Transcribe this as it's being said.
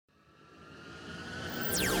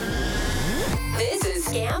This is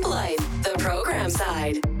Scamp Life, the program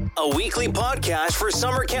side. A weekly podcast for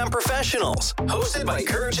summer camp professionals. Hosted by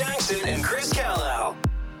Curt Jackson and Chris Callow.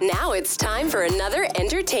 Now it's time for another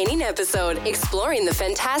entertaining episode exploring the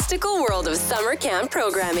fantastical world of summer camp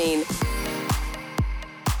programming.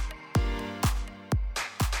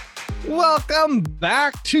 Welcome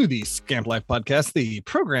back to the Scamp Life podcast, the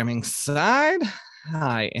programming side.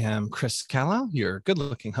 I am Chris Callow, your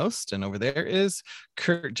good-looking host, and over there is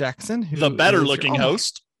Curt Jackson, the better-looking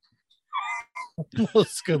host.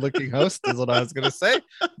 Most good-looking host is what I was going to say,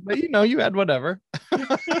 but you had whatever.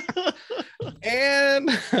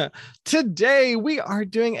 And today we are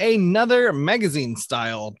doing another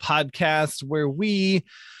magazine-style podcast where we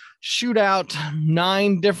shoot out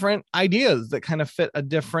 9 different ideas that kind of fit a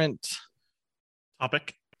different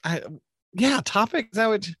topic. Topic. Is that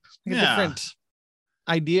what? A different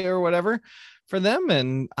idea or whatever for them,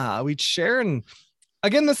 and we'd share. And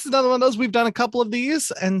again, this is another one of those. We've done a couple of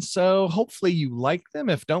these, and so hopefully you like them.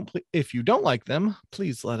 If you don't like them,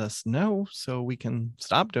 please let us know so we can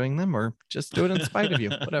stop doing them or just do it in spite of you,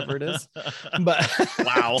 whatever it is. But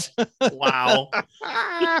wow.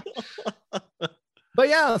 But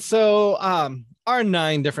yeah, so our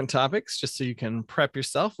 9 different topics, just so you can prep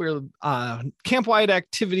yourself. We're camp-wide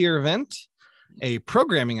activity or event, a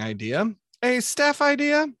programming idea, a staff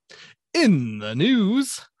idea, in the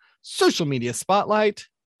news, social media spotlight,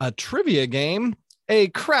 a trivia game, a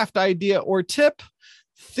craft idea or tip,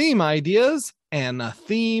 theme ideas, and a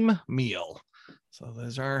theme meal. So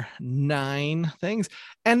those are 9 things.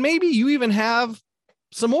 And maybe you even have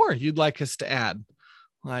some more you'd like us to add.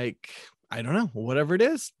 Like, I don't know, whatever it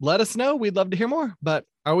is, let us know. We'd love to hear more. But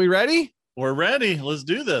are we ready? We're ready. Let's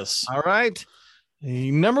do this. All right.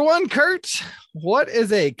 Number 1, Curt, what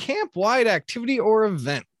is a camp-wide activity or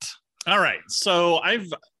event? All right. So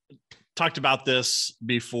I've talked about this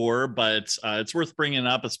before, but it's worth bringing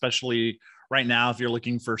up, especially right now, if you're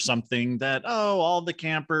looking for something that, all the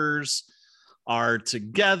campers are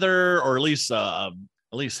together, or at least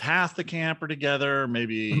half the camp are together,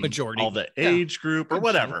 maybe majority, all the age group or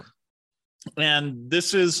whatever. And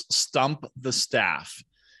this is Stump the Staff.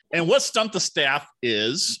 And what Stump the Staff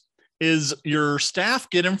is your staff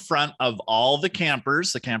get in front of all the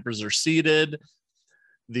campers. The campers are seated.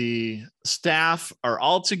 The staff are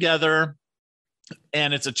all together.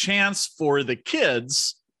 And it's a chance for the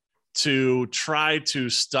kids to try to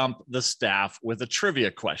stump the staff with a trivia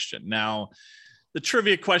question. Now, the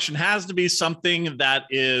trivia question has to be something that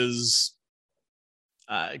is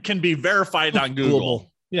can be verified on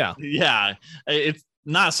Google. Yeah. It's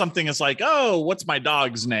not something that's like, what's my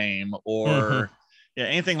dog's name? Or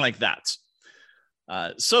anything like that.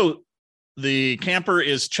 So the camper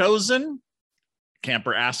is chosen.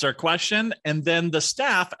 Camper asks their question, and then the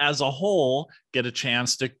staff as a whole get a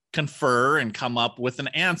chance to confer and come up with an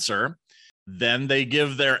answer. Then they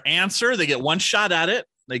give their answer. They get one shot at it.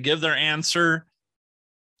 They give their answer.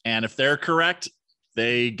 And if they're correct,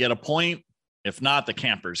 they get a point. If not, the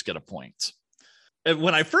campers get a point.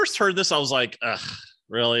 When I first heard this, I was like,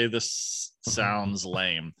 really? This sounds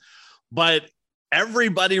lame. But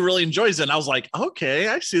everybody really enjoys it. And I was like, okay,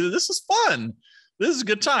 I see that this is fun. This is a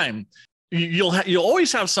good time. You'll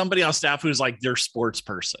always have somebody on staff who's like your sports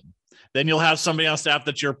person. Then you'll have somebody on staff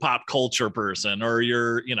that's your pop culture person, or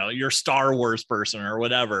your Star Wars person or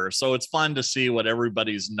whatever. So it's fun to see what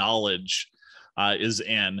everybody's knowledge is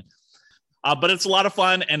in. But it's a lot of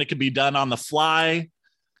fun, and it can be done on the fly.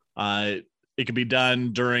 It can be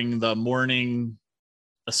done during the morning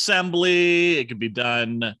assembly. It could be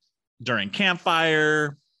done during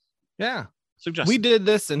campfire. Yeah. Suggested. We did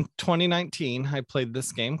this in 2019. I played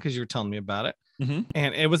this game because you were telling me about it.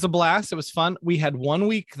 And it was a blast. It was fun. We had 1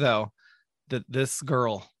 week, though, that this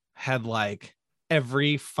girl had like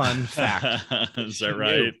every fun fact. Is that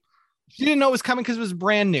right? She didn't know it was coming because it was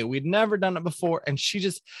brand new. We'd never done it before. And she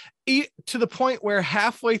just to the point where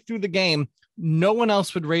halfway through the game, no one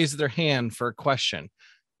else would raise their hand for a question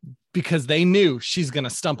because they knew she's going to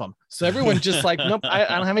stump them. So everyone just like, nope, I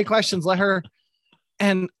don't have any questions. Let her.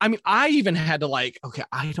 And I mean, I even had to okay,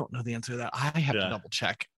 I don't know the answer to that. I have to double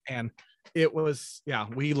check. And it was,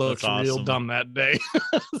 we looked real dumb that day.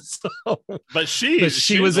 But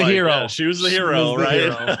she was a hero. Yeah, she was the hero,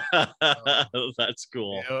 right? That's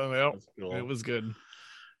cool. That's cool. It was good.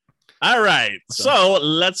 All right. So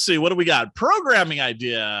let's see. What do we got? Programming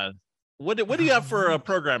idea. What do you have for a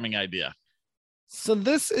programming idea? So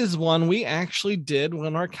this is one we actually did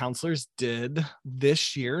when our counselors did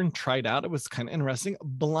this year and tried out. It was kind of interesting.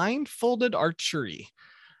 Blindfolded archery.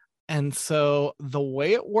 And so the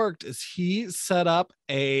way it worked is he set up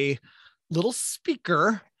a little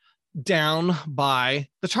speaker down by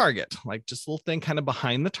the target, like just a little thing kind of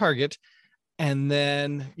behind the target. And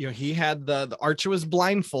then, he had the archer was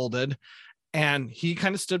blindfolded, and he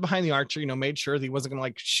kind of stood behind the archer, made sure that he wasn't going to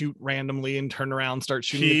like shoot randomly and turn around, start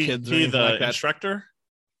shooting the kids or anything like that. Instructor?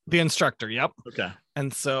 The instructor. Yep. Okay.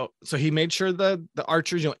 And so he made sure the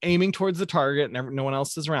archer's, aiming towards the target, and no one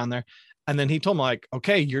else is around there. And then he told me, like,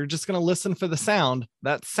 okay, you're just going to listen for the sound.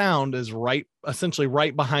 That sound is essentially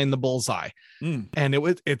right behind the bullseye. And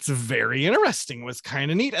it's very interesting. It was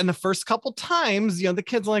kind of neat. And the first couple times, the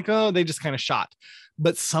kids like, oh, they just kind of shot.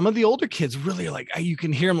 But some of the older kids really like, you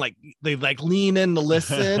can hear them like they like lean in to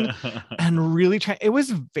listen and really try. It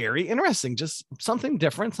was very interesting. Just something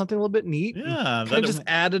different, something a little bit neat. Yeah. That just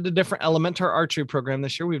added a different element to our archery program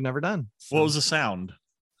this year we've never done. So. What was the sound?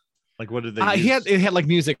 Like, what did they use? It had like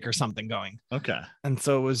music or something going. Okay. And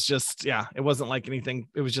so it was just, it wasn't like anything.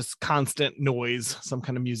 It was just constant noise, some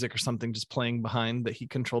kind of music or something just playing behind that he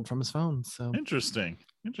controlled from his phone. So interesting.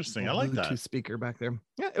 I like that. Speaker back there.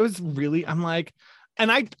 Yeah, it was really, I'm like,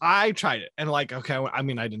 and I tried it and like, okay, I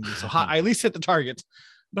mean, I didn't do so hot. I at least hit the target,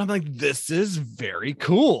 but I'm like, this is very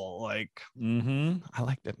cool. Like, I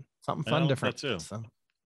liked it. Something fun, different too. So,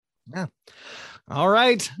 yeah. All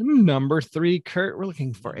right. Number 3, Curt, we're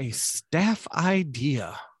looking for a staff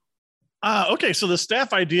idea. Okay. So the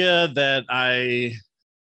staff idea that I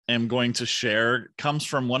am going to share comes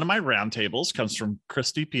from one of my roundtables, comes from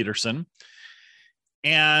Christy Peterson.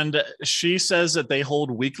 And she says that they hold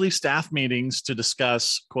weekly staff meetings to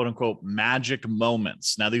discuss quote unquote magic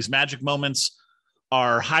moments. Now, these magic moments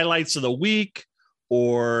are highlights of the week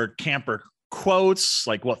or camper quotes,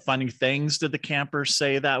 like what funny things did the campers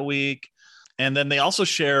say that week. And then they also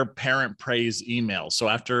share parent praise emails. So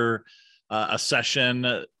after a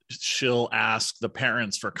session, she'll ask the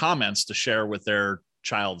parents for comments to share with their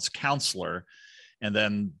child's counselor. And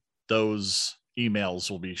then those emails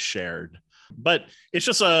will be shared. But it's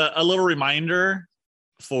just a little reminder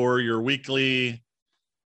for your weekly,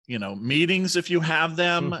 meetings, if you have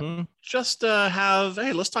them, just to have,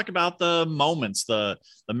 hey, let's talk about the moments, the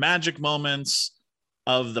magic moments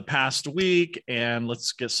of the past week, and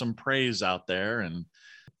let's get some praise out there. And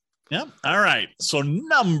yeah. All right. So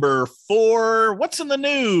number 4, what's in the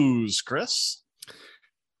news, Chris?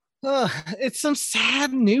 It's some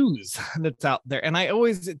sad news that's out there. And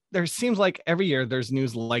there seems like every year there's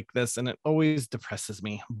news like this, and it always depresses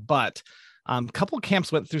me. But a couple of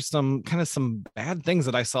camps went through some bad things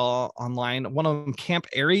that I saw online. One of them, Camp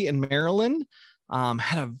Airy in Maryland,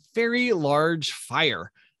 had a very large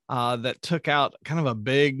fire that took out kind of a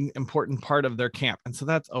big, important part of their camp. And so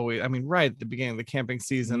that's always, right at the beginning of the camping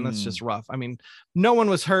season, that's just rough. No one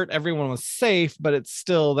was hurt. Everyone was safe, but it's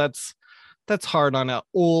still, that's hard on an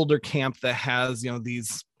older camp that has,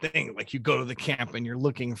 these things, like you go to the camp and you're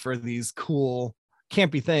looking for these cool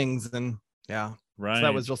campy things. And yeah, right. So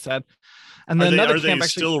that was real sad. And then are they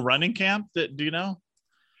still running camp? Do you know?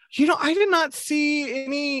 I did not see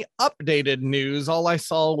any updated news. All I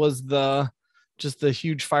saw was just the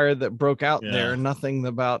huge fire that broke out there. Nothing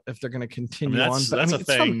about if they're going to continue on. But that's a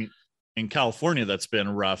thing in California that's been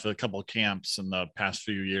rough. A couple of camps in the past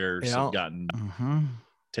few years have gotten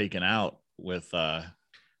taken out with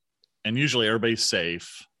and usually everybody's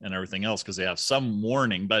safe and everything else because they have some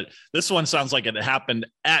warning. But this one sounds like it happened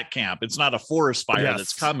at camp. It's not a forest fire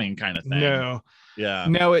that's coming kind of thing. No. Yeah.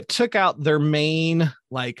 No, it took out their main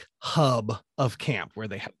like hub of camp where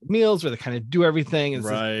they have meals, where they kind of do everything.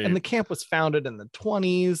 And the camp was founded in the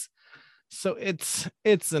 1920s. So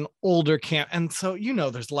it's an older camp. And so,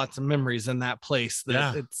 there's lots of memories in that place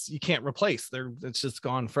that you can't replace. It's just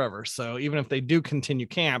gone forever. So even if they do continue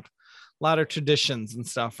camp, a lot of traditions and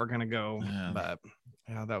stuff are going to go, but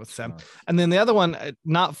that was sad. And then the other one,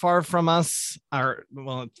 not far from us, far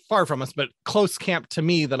from us, but close camp to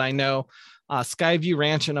me that I know, Skyview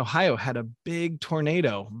Ranch in Ohio had a big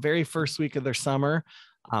tornado very first week of their summer.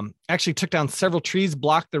 Actually took down several trees,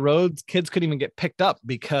 blocked the roads. Kids couldn't even get picked up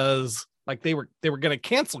because like they were going to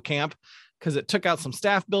cancel camp because it took out some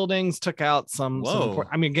staff buildings, took out some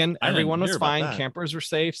again, everyone was fine. Campers were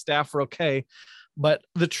safe. Staff were okay. But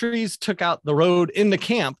the trees took out the road in the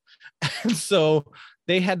camp. And so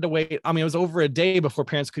they had to wait. It was over a day before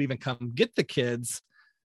parents could even come get the kids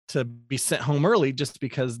to be sent home early just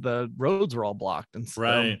because the roads were all blocked. And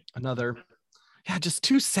so just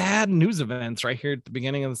 2 sad news events right here at the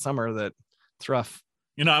beginning of the summer that it's rough.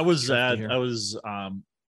 I was the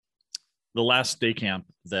last day camp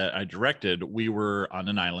that I directed, we were on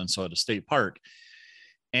an island, so at a state park,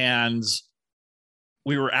 and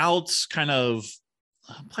we were out kind of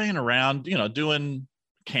playing around, doing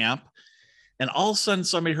camp. And all of a sudden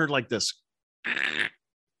somebody heard like this.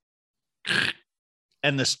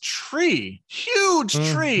 and this tree, huge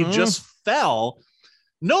tree, just fell.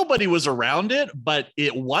 Nobody was around it, but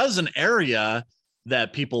it was an area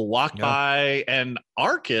that people walk by, and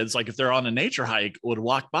our kids, like if they're on a nature hike, would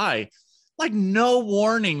walk by, like no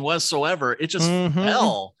warning whatsoever. It just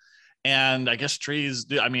fell. And I guess trees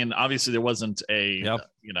do. I mean, obviously there wasn't a,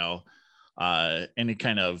 any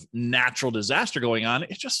kind of natural disaster going on.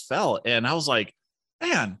 It just fell. And I was like,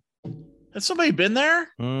 man, has somebody been there?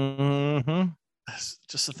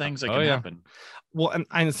 Just the things that can happen. Well, and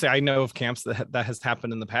I know of camps that has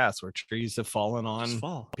happened in the past where trees have fallen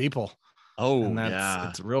on people. Oh, and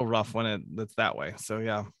it's real rough when it's that way. So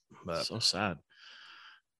yeah, but so sad.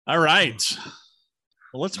 All right.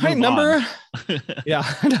 Well, let's move on. I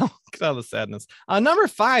know. Get out of the sadness. Number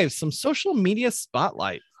 5, some social media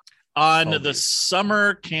spotlight. On the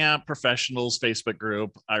Summer Camp Professionals Facebook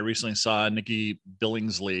group, I recently saw Nikki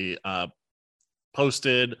Billingsley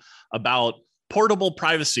posted about portable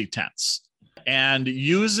privacy tents and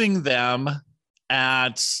using them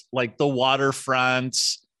at like the waterfront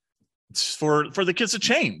for the kids to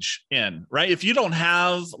change in, right? If you don't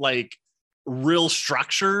have like real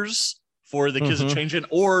structures for the kids to change in,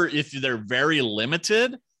 or if they're very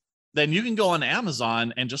limited, then you can go on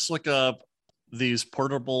Amazon and just look up these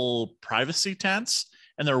portable privacy tents,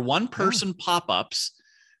 and they're one person pop-ups.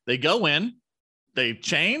 They go in, they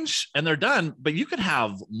change, and they're done. But you could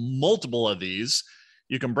have multiple of these.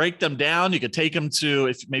 You can break them down. You could take them to,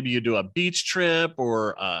 if maybe you do a beach trip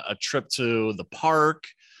or a trip to the park.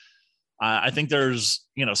 I think there's,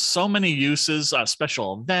 so many uses,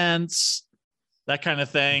 special events, that kind of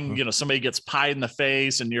thing. Somebody gets pied in the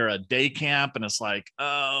face and you're a day camp and it's like,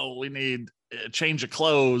 oh, we need a change of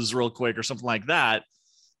clothes real quick or something like that.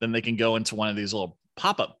 Then they can go into one of these little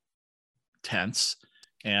pop-up tents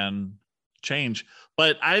and change.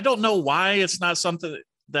 But I don't know why it's not something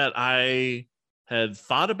that I had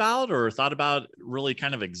thought about really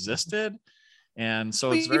kind of existed. And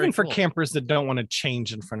so it's even for campers that don't want to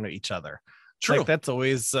change in front of each other. True. Like that's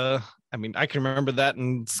always, I can remember that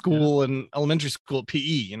in school and elementary school at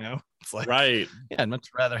PE, it's like, right. Yeah, I'd much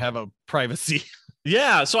rather have a privacy.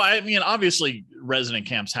 Yeah. So, obviously resident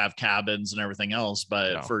camps have cabins and everything else,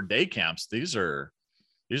 but for day camps, these are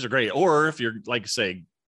great. Or if you're like, say,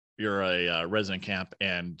 you're a resident camp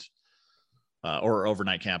and, or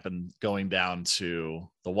overnight camp and going down to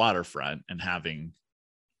the waterfront and having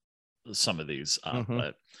some of these.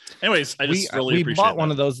 But anyways, I just we bought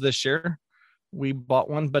one of those this year. We bought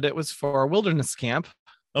one, but it was for our wilderness camp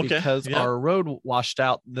because our road washed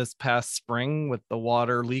out this past spring with the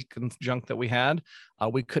water leak and junk that we had.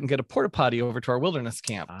 We couldn't get a porta potty over to our wilderness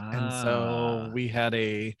camp. And so we had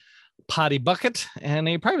a potty bucket and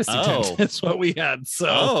a privacy tent. That's what we had.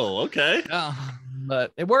 So, okay. Yeah,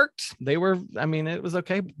 but it worked. They were, it was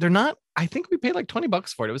okay. They're not, I think we paid like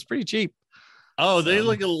 $20 for it. It was pretty cheap. Oh, they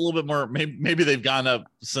look a little bit more. Maybe they've gone up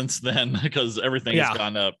since then because everything has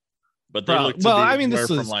gone up. But they look this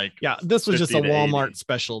was just a Walmart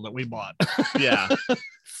special that we bought. Yeah.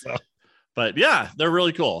 But they're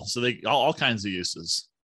really cool. So they all kinds of uses.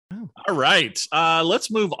 Oh. All right.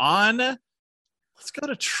 Let's move on. Let's go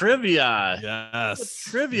to trivia. Yes.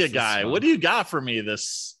 Trivia guy. What do you got for me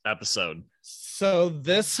this episode? So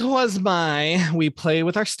this was we play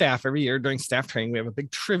with our staff every year during staff training. We have a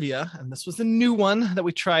big trivia, and this was a new one that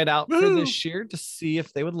we tried out for this year to see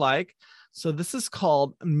if they would like. So this is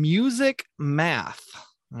called Music Math.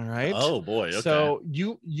 All right. Oh boy. Okay. So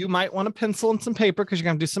you might want a pencil and some paper because you're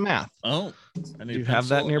gonna do some math. Oh, I need. Do you have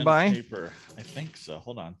that nearby? Paper. I think so.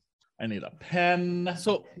 Hold on. I need a pen.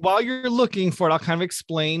 So while you're looking for it, I'll kind of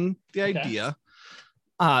explain the idea.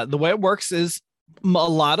 The way it works is a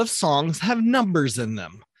lot of songs have numbers in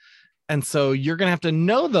them, and so you're gonna have to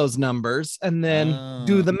know those numbers and then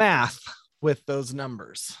do the math with those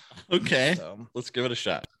numbers. Okay. So let's give it a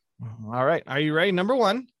shot. All right. Are you ready? Number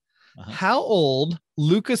 1. How old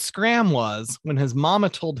Lucas Scram was when his mama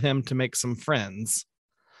told him to make some friends,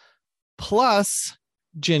 plus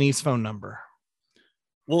Jenny's phone number.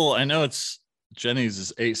 Well, I know Jenny's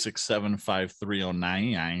is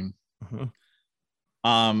 867-5309.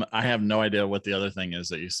 I have no idea what the other thing is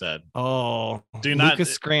that you said. Oh,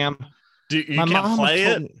 Lucas Scram. You can't play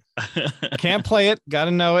it? Can't play it. Got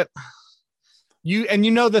to know it.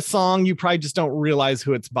 You know the song, you probably just don't realize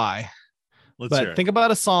who it's by. Let's hear it. Think about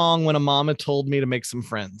a song when a mama told me to make some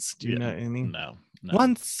friends. Do you know any? No.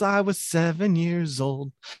 Once I was 7 years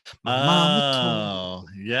old. I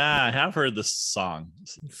have heard this song.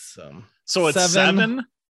 So it's 7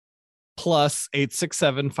 plus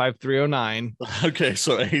 867-5309. Okay,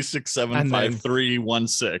 so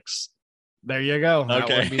 867-5316. There you go. Okay.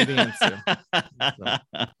 That would be the answer.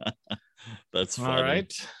 That's funny. All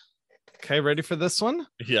right. Okay, ready for this one?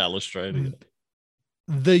 Yeah, let's try it again.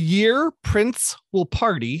 The year Prince will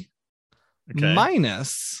party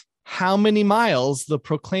minus how many miles the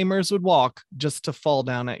Proclaimers would walk just to fall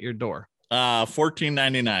down at your door.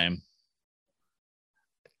 1499.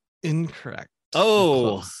 Incorrect.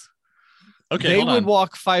 Oh, close. Okay. They would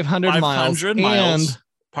walk 500 miles. And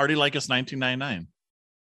party like it's 1999.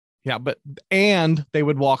 Yeah, and they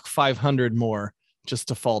would walk 500 more just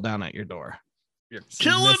to fall down at your door. You're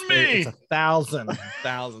killing me. It's 1,000.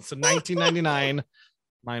 1,000. So 1999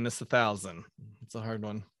 minus 1,000. It's a hard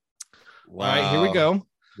one. Wow. All right, here we go.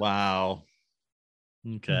 Wow.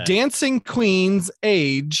 Okay. Dancing Queen's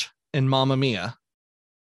age in Mamma Mia.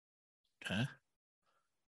 Okay.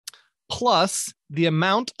 Plus the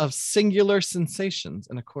amount of singular sensations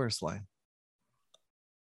in a chorus line.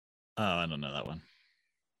 Oh, I don't know that one.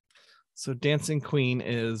 So Dancing Queen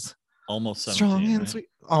is almost 17. Strong and sweet.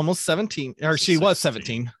 Almost 17. Or she was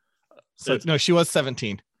 17. So no, she was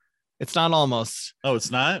 17. It's not almost. Oh,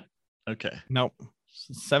 it's not? Okay. Nope.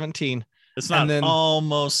 17. It's not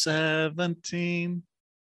almost 17.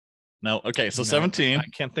 No. Okay. So 17. I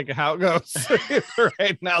can't think of how it goes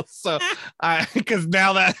right now. So because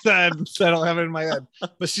now that I don't have it in my head.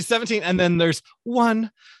 But she's 17. And then there's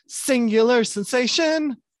one singular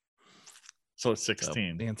sensation. So it's 16. So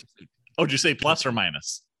the answer. Oh, did you say plus or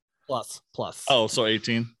minus? Plus. Oh, so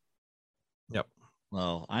 18. Yep.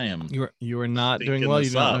 Well, I am. You are not doing well.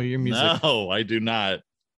 You don't know your music. No, I do not.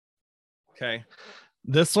 Okay.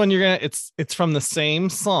 This one it's from the same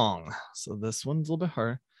song. So this one's a little bit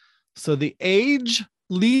harder. So the age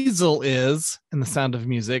Liesel is in The Sound of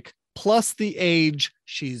Music plus the age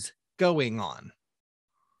she's going on.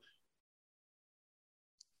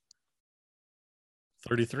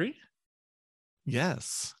 33?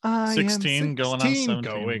 Yes. 16 going on 17.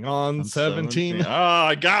 Going on 17. Oh,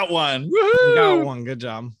 I got one. Woo-hoo! You got one. Good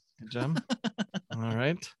job. All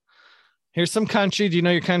right. Here's some country. Do you know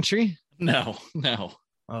your country? No.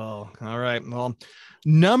 Oh, all right. Well,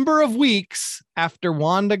 number of weeks after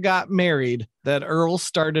Wanda got married that Earl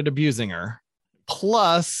started abusing her,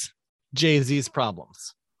 plus Jay-Z's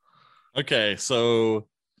problems. Okay, so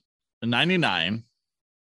 99.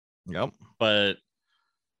 Yep. But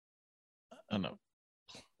I don't know.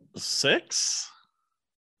 6?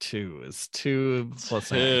 2 is 2 plus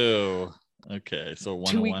 2. Okay, so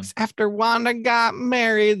 1 2 weeks after Wanda got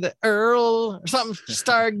married, the Earl or something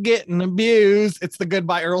started getting abused. It's the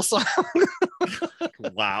Goodbye Earl song.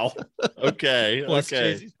 Wow. Okay. Plus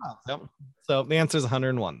okay. Jay-Z's problems. Yep. So the answer is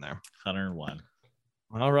 101 there. 101.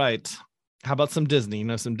 All right. How about some Disney? You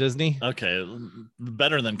know some Disney? Okay.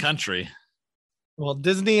 Better than country. Well,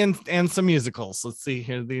 Disney and some musicals. Let's see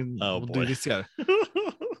here. We'll do these together.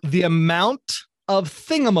 The amount of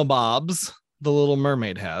thingamabobs the Little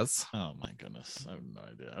Mermaid has. Oh my goodness. I have no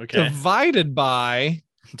idea. Okay. Divided by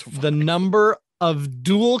the number of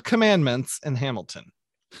dual commandments in Hamilton.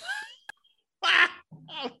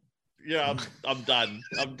 Yeah, I'm done.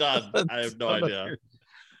 I have no idea.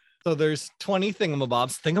 So there's 20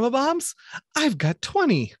 thingamabobs. I've got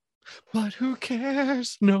 20. But who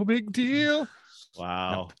cares? No big deal.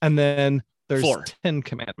 Wow. And then there's 4. 10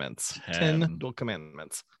 commandments. 10 dual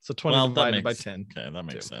commandments. So 20 divided by 10. Okay, that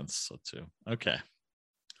makes sense. So 2. Okay.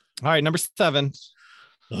 All right, number 7.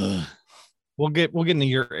 Ugh. We'll get into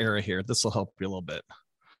your era here. This will help you a little bit.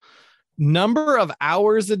 Number of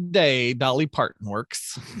hours a day Dolly Parton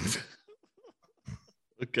works.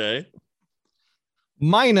 Okay.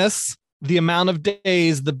 Minus the amount of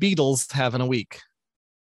days the Beatles have in a week.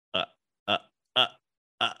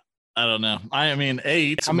 I don't know. I mean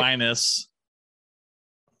 8 minus.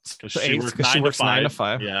 Because she works 9 to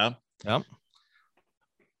 5. Yeah. Yep.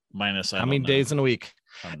 Minus. How many days in a week?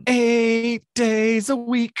 8 days a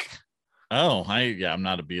week. Oh, I'm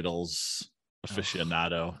not a Beatles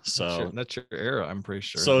aficionado. So that's your era, I'm pretty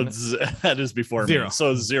sure. So that is before 0. Me.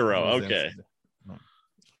 So 0. Okay.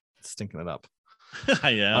 Stinking it up.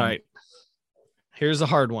 I am. All right. Here's a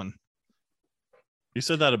hard one. You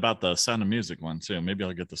said that about the Sound of Music one too. Maybe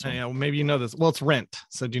I'll get this one. Yeah, well, maybe you know this. Well, it's Rent.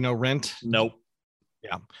 So do you know Rent? Nope.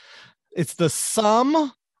 Yeah. It's the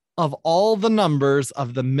sum of all the numbers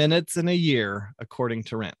of the minutes in a year, according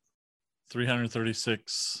to Rent.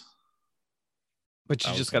 336. But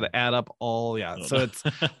you just got to add up all. Yeah. So it's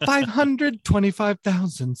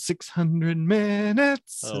 525,600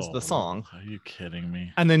 minutes is the song. Are you kidding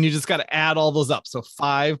me? And then you just got to add all those up. So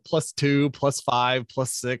 5 plus 2 plus 5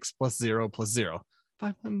 plus 6 plus 0 plus 0.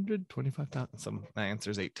 525,000. So my answer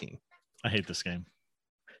is 18. I hate this game.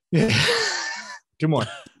 Yeah. 2 more.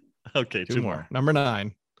 Okay. 2 more. Number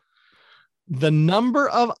 9. the number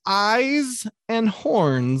of eyes and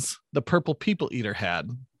horns the purple people eater had.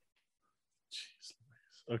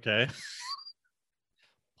 Okay.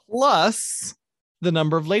 Plus the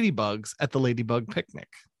number of ladybugs at the ladybug picnic.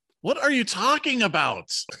 What are you talking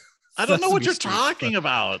about? I don't know what you're Street. talking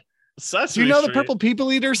about. Do you know the purple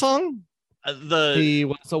people eater song? He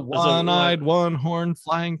was a one-eyed, one-horned,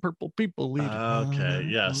 flying purple people eater. Okay,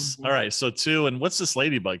 yes. All right, so 2, and what's this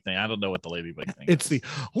ladybug thing? I don't know what the ladybug thing it's is. the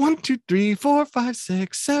 1, 2, 3, 4, 5,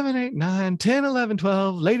 6, 7, 8, 9, 10, 11,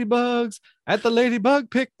 12 ladybugs at the ladybug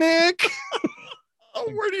picnic. Oh,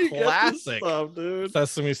 where do you get this stuff, dude?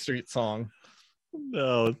 Sesame Street song.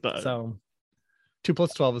 No, it's not. So 2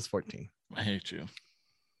 plus 12 is 14. I hate you.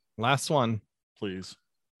 Last one. Please.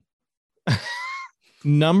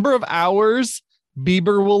 Number of hours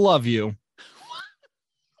Bieber will love you.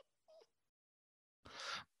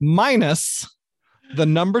 Minus the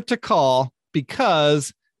number to call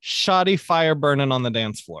because shoddy fire burning on the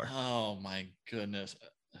dance floor. Oh my goodness.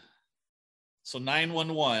 So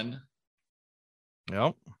 911.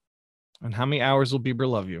 Yep. And how many hours will Bieber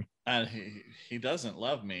love you? He doesn't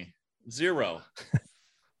love me. 0.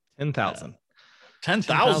 10,000.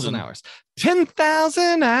 10,000 hours.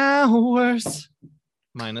 10,000 hours.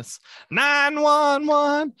 Minus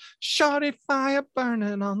 911. Shorty fire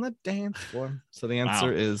burning on the dance floor. So the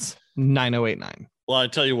answer is 9089. Well, I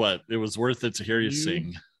tell you what, it was worth it to hear you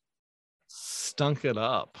sing. Stunk it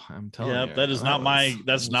up. I'm telling you. Yeah,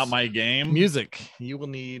 that's not my game. Music. You will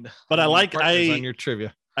need. But I on your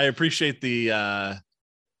trivia. I appreciate the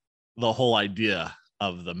whole idea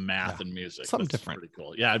of the math and music. Something That's different. Pretty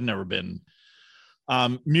cool. Yeah, I've never been.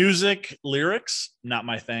 Music, lyrics, not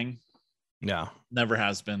my thing. Yeah. Never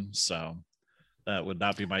has been. So that would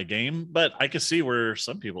not be my game. But I could see where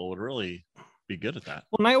some people would really be good at that.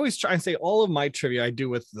 Well, and I always try and say all of my trivia I do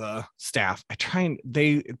with the staff. I try and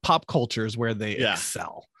pop culture is where they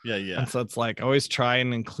excel. Yeah. And so it's like I always try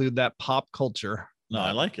and include that pop culture. No,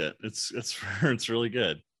 I like it. It's really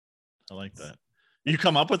good. I like that. You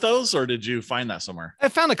come up with those, or did you find that somewhere? I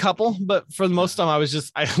found a couple, but for the most time, I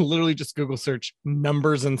literally just Google search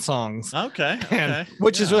numbers and songs. Okay.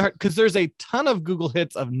 Which is really hard because there's a ton of Google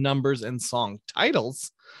hits of numbers and song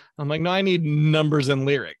titles. I'm like, no, I need numbers and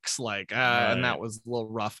lyrics. And that was a little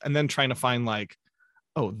rough. And then trying to find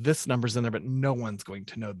oh, this number's in there, but no one's going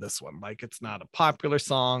to know this one. Like it's not a popular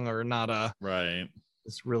song or not a right.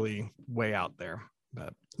 It's really way out there.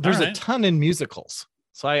 But there's a ton in musicals.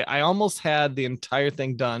 So I almost had the entire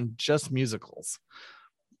thing done, just musicals.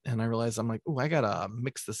 And I realized I'm like, oh, I got to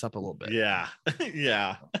mix this up a little bit. Yeah.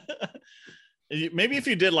 Yeah. Maybe if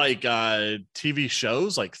you did TV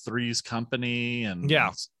shows like Three's Company and,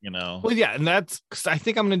 Well, yeah. And that's because I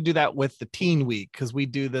think I'm going to do that with the Teen Week because we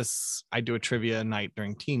do this. I do a trivia night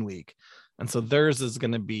during Teen Week. And so theirs is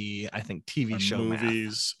going to be, I think, TV show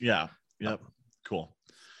movies. Math. Yeah. Yep. Cool.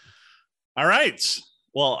 All right.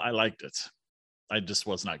 Well, I liked it. I just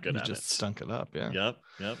was not good at it. Just stunk it up. Yeah.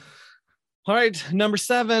 Yep. All right. Number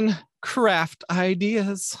 7, craft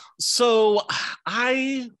ideas. So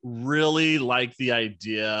I really like the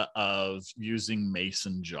idea of using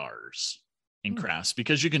mason jars in crafts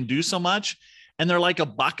because you can do so much and they're like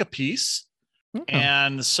 $1 a piece. Mm-hmm.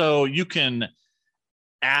 And so you can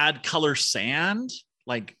add color sand,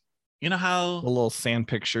 you know how the little sand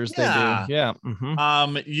pictures they do. Yeah.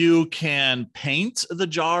 Mm-hmm. You can paint the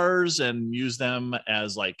jars and use them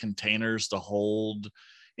as containers to hold,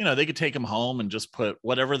 they could take them home and just put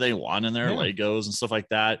whatever they want in there, Legos and stuff like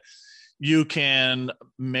that. You can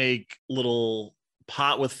make little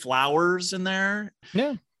pot with flowers in there.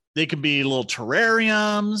 Yeah. They could be little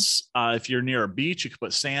terrariums. If you're near a beach, you could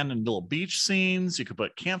put sand and little beach scenes. You could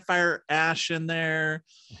put campfire ash in there.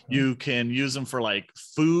 Mm-hmm. You can use them for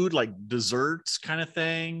food, desserts kind of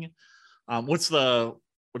thing. What's the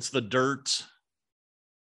dirt?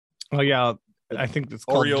 Oh yeah, I think it's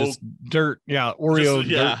called Oreo just dirt. Yeah, Oreo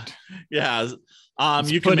dirt. Yeah.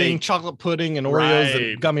 You can make chocolate pudding and Oreos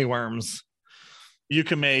and gummy worms. You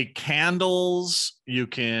can make candles. You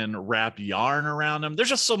can wrap yarn around them. There's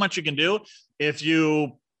just so much you can do. If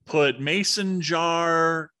you put mason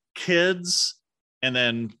jar kids and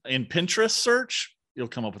then in Pinterest search, you'll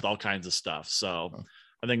come up with all kinds of stuff. So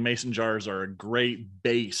I think mason jars are a great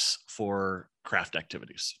base for craft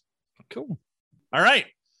activities. Cool. All right.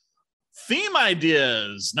 Theme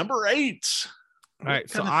ideas. Number 8. All right.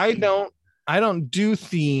 So I don't do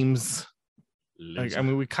themes.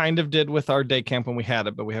 We kind of did with our day camp when we had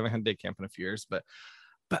it, but we haven't had day camp in a few years. But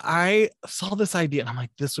I saw this idea and I'm like,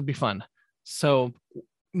 this would be fun. So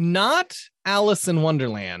not Alice in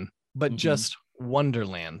Wonderland, but just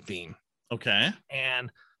Wonderland theme. Okay.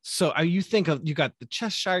 And So you think of, you got the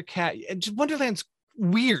Cheshire Cat. Wonderland's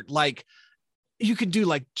weird. Like you could do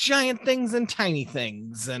like giant things and tiny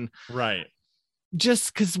things, and right.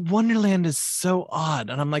 Just because Wonderland is so odd.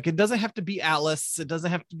 And I'm like, it doesn't have to be Alice. It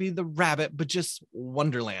doesn't have to be the rabbit, but just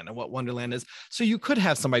Wonderland and what Wonderland is. So you could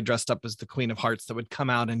have somebody dressed up as the Queen of Hearts that would come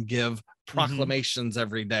out and give proclamations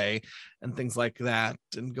every day and things like that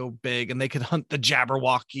and go big. And they could hunt the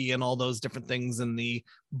Jabberwocky and all those different things in the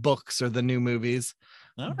books or the new movies.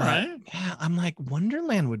 All right. Yeah, I'm like,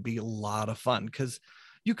 Wonderland would be a lot of fun because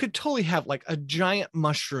you could totally have like a giant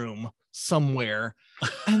mushroom somewhere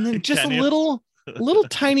and then just a little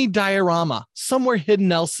tiny diorama somewhere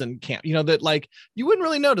hidden else in camp, that like you wouldn't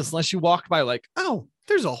really notice unless you walked by, like, oh,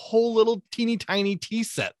 there's a whole little teeny tiny tea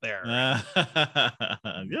set there. Yeah,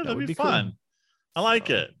 that'd be fun. Cool. I like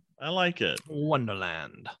it.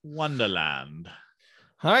 Wonderland.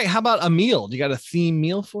 All right, how about a meal? Do you got a theme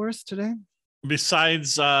meal for us today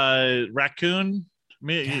besides raccoon?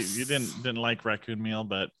 Yes. You didn't like raccoon meal,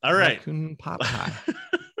 but all right, raccoon pot pie.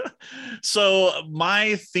 So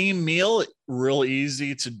my theme meal, real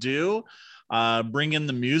easy to do. Bring in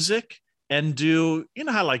the music and do,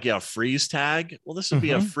 how like you have freeze tag? Well, this would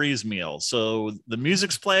be a freeze meal. So the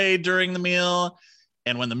music's played during the meal,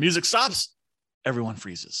 and when the music stops, everyone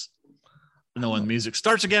freezes. And then when the music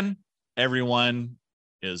starts again, everyone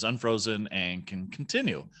is unfrozen and can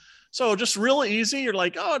continue. So just real easy. You're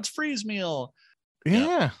like, oh, it's freeze meal.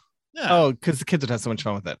 Yeah. Oh, because the kids would have so much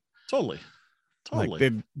fun with it. Totally.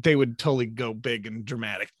 Like they would totally go big and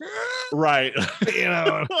dramatic. Right.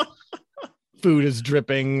 Food is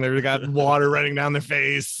dripping. They've got water running down their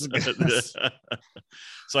face.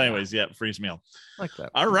 So anyways, freeze meal. Like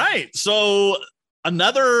that. All right. So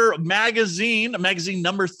another magazine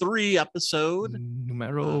number 3 episode.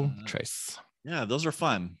 Numero 3. Yeah, those are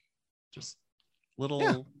fun. Just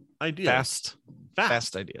little ideas.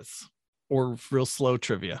 Fast ideas. Or real slow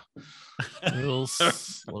trivia. Real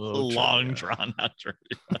slow long drawn out trivia.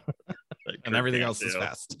 And everything else is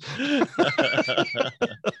fast.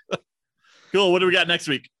 Cool. What do we got next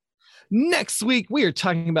week? Next week, we are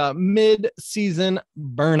talking about mid-season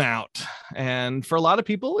burnout. And for a lot of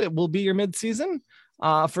people, it will be your mid-season.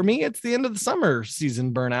 For me, it's the end of the summer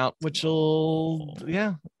season burnout, which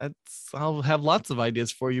I'll have lots of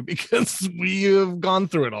ideas for you because we have gone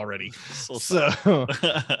through it already. So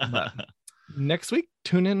next week,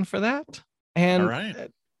 tune in for that. And all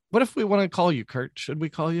right. What if we want to call you, Curt? Should we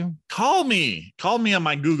call you? Call me on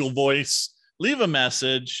my Google Voice. Leave a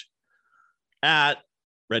message at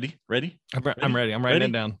ready. I'm ready. I'm writing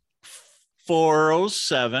it down.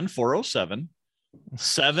 407 710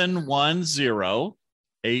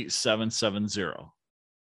 8770.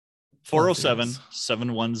 407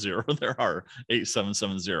 710. There are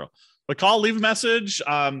 8770. But call, leave a message.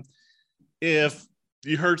 If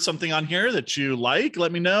you heard something on here that you like,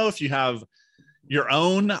 let me know. If you have your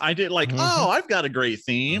own idea, like, oh, I've got a great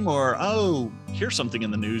theme, or oh, here's something in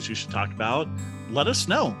the news you should talk about, let us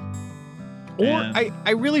know. Or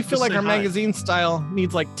I really feel like our magazine style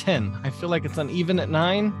needs like 10. I feel like it's uneven at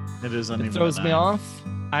 9. It is uneven. It throws me off.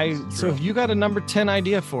 So if you got a number 10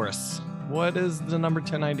 idea for us, what is the number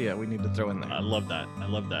 10 idea we need to throw in there? I love that.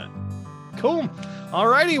 Cool. All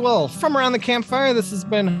righty. Well, from around the campfire, this has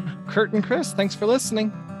been Curt and Chris. Thanks for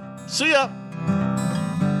listening. See ya.